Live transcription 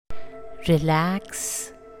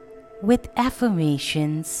Relax with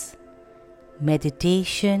affirmations,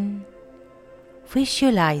 meditation,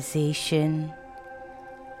 visualization,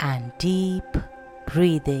 and deep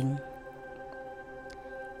breathing.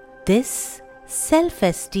 This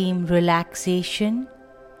self-esteem relaxation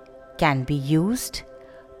can be used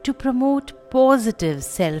to promote positive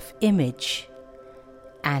self-image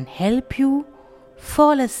and help you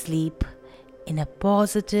fall asleep in a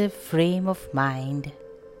positive frame of mind.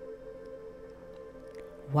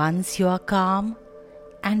 Once you are calm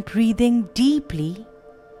and breathing deeply,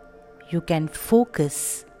 you can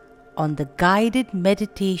focus on the guided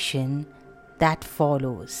meditation that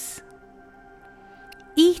follows.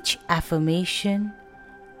 Each affirmation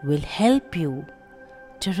will help you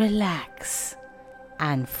to relax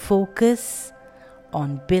and focus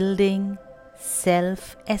on building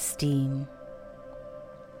self-esteem.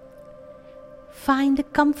 Find a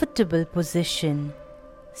comfortable position,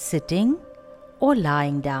 sitting or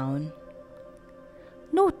lying down.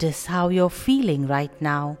 Notice how you're feeling right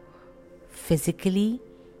now, physically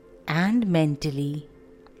and mentally.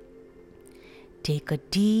 Take a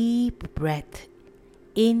deep breath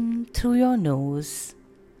in through your nose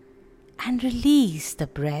and release the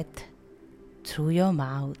breath through your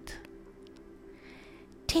mouth.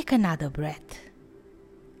 Take another breath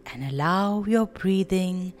and allow your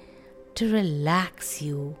breathing to relax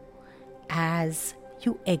you as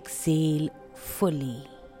you exhale fully.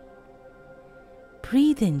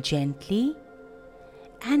 Breathe in gently,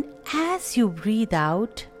 and as you breathe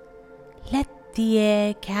out, let the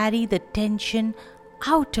air carry the tension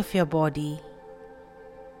out of your body.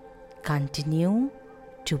 Continue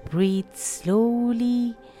to breathe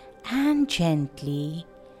slowly and gently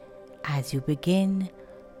as you begin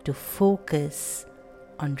to focus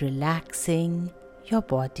on relaxing your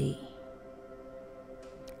body.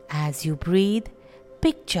 As you breathe,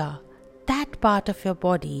 picture that part of your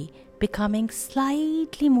body becoming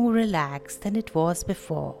slightly more relaxed than it was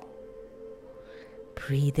before.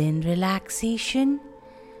 Breathe in relaxation,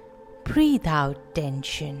 breathe out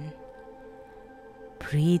tension.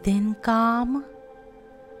 Breathe in calm,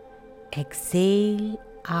 exhale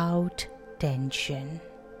out tension.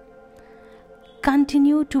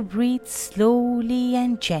 Continue to breathe slowly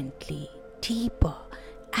and gently, deeper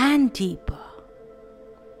and deeper.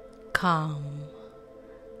 Calm,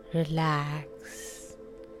 relax,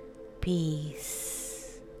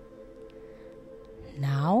 peace.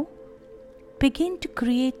 Now, begin to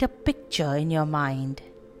create a picture in your mind.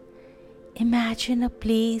 Imagine a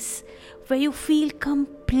place where you feel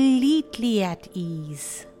completely at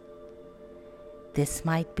ease. This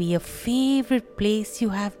might be a favorite place you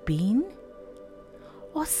have been,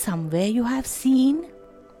 or somewhere you have seen,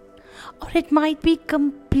 or it might be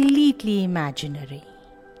completely imaginary.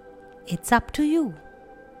 It's up to you.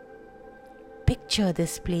 Picture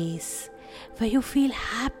this place where you feel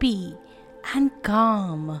happy and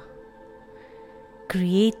calm.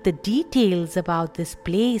 Create the details about this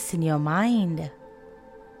place in your mind.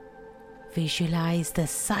 Visualize the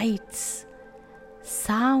sights,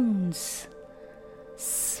 sounds,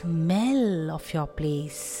 smell of your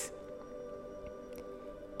place.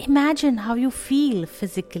 Imagine how you feel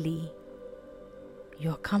physically.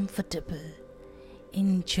 You're comfortable,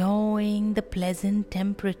 enjoying the pleasant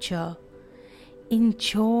temperature,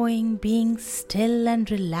 enjoying being still and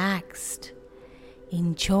relaxed,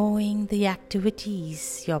 enjoying the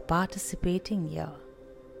activities you're participating here.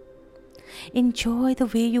 Enjoy the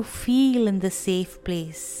way you feel in this safe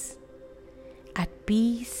place, at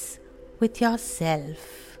peace with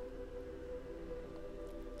yourself.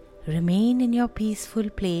 Remain in your peaceful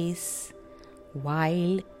place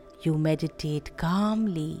while you meditate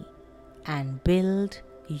calmly and build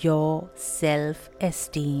your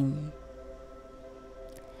self-esteem.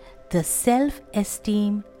 The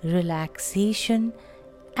self-esteem relaxation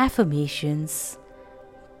affirmations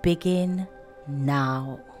begin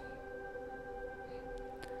now.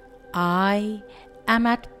 I am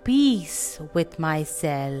at peace with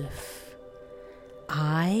myself.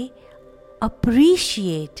 I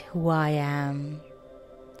appreciate who I am.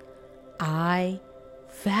 I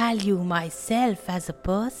value myself as a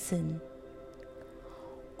person.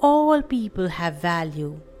 All people have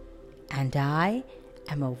value, and I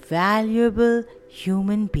am a valuable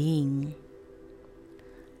human being.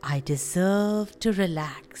 I deserve to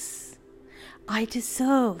relax. I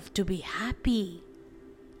deserve to be happy.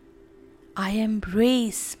 I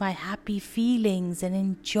embrace my happy feelings and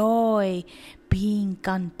enjoy being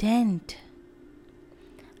content.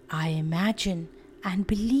 I imagine and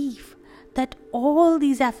believe that all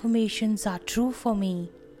these affirmations are true for me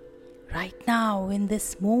right now in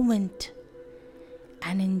this moment.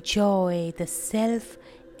 and enjoy the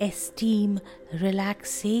self-esteem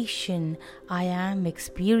relaxation I am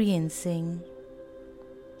experiencing.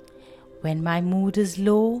 When my mood is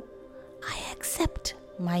low, I accept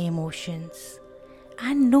my emotions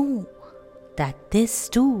and know that this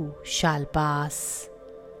too shall pass.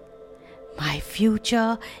 My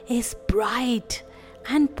future is bright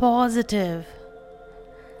and positive.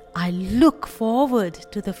 I look forward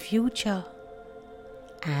to the future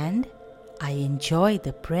and I enjoy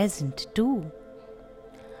the present too.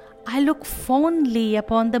 I look fondly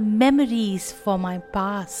upon the memories for my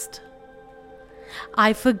past.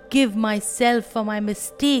 I forgive myself for my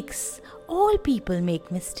mistakes. All people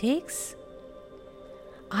make mistakes.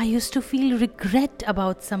 I used to feel regret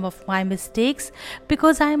about some of my mistakes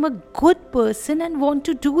because I am a good person and want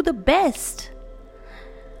to do the best.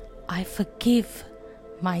 I forgive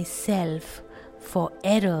myself for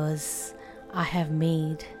errors I have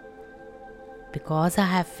made because I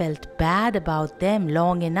have felt bad about them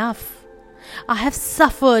long enough. I have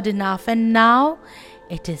suffered enough, and now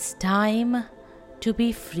it is time to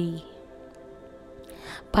be free.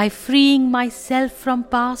 By freeing myself from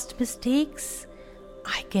past mistakes,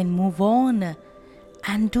 I can move on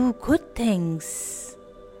and do good things.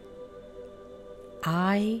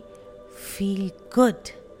 I feel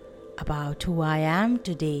good about who I am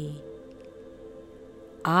today.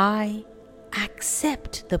 I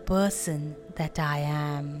accept the person that I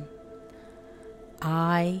am.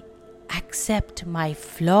 I accept my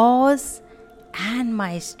flaws and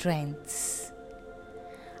my strengths.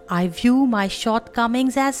 I view my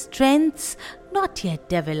shortcomings as strengths not yet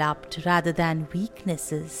developed rather than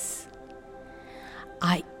weaknesses.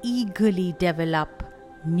 I eagerly develop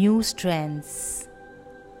new strengths.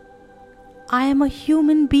 I am a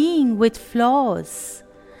human being with flaws.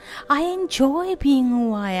 I enjoy being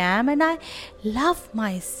who I am and I love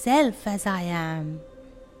myself as I am.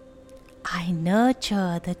 I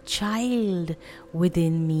nurture the child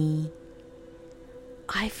within me.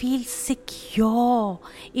 I feel secure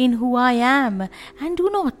in who I am and do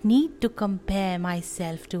not need to compare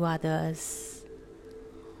myself to others.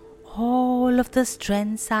 All of the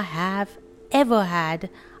strengths I have ever had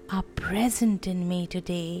are present in me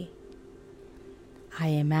today. I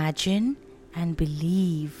imagine and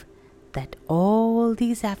believe that all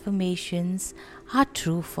these affirmations are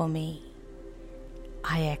true for me.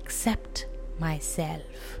 I accept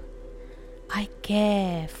myself. I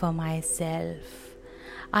care for myself.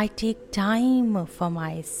 I take time for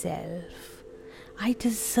myself. I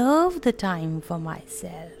deserve the time for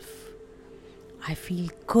myself. I feel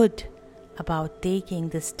good about taking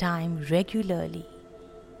this time regularly,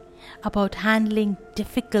 about handling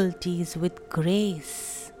difficulties with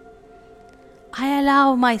grace. I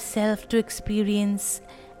allow myself to experience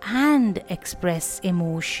and express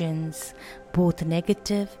emotions, both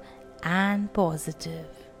negative and positive.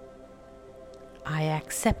 I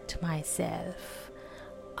accept myself.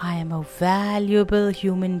 I am a valuable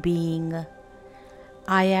human being.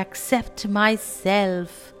 I accept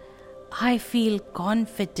myself. I feel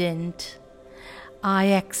confident. I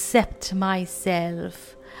accept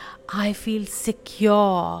myself. I feel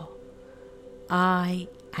secure. I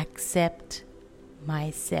accept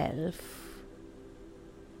myself.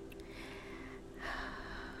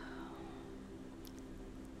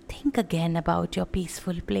 Think again about your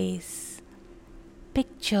peaceful place.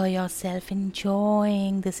 Picture yourself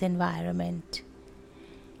enjoying this environment.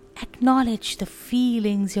 Acknowledge the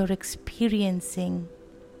feelings you're experiencing.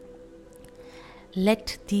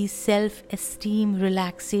 Let these self-esteem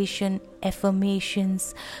relaxation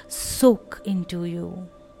affirmations soak into you.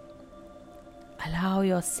 Allow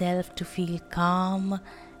yourself to feel calm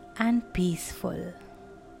and peaceful.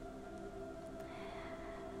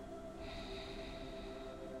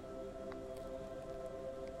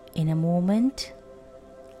 In a moment,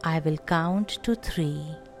 I will count to 3.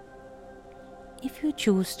 If you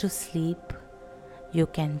choose to sleep, you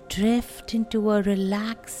can drift into a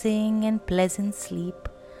relaxing and pleasant sleep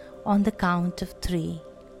on the count of 3.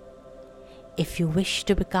 If you wish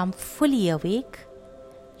to become fully awake,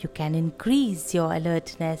 you can increase your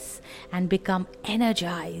alertness and become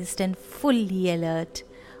energized and fully alert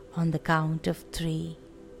on the count of 3.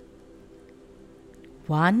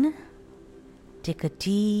 1. Take a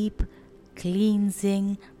deep,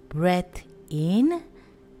 cleansing breath in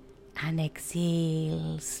and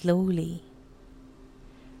exhale slowly.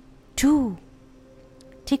 2.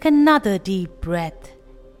 Take another deep breath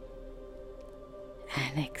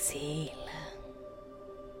and exhale.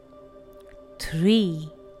 3.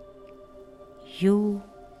 You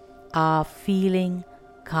are feeling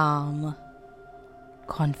calm,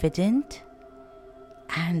 confident,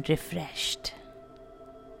 and refreshed.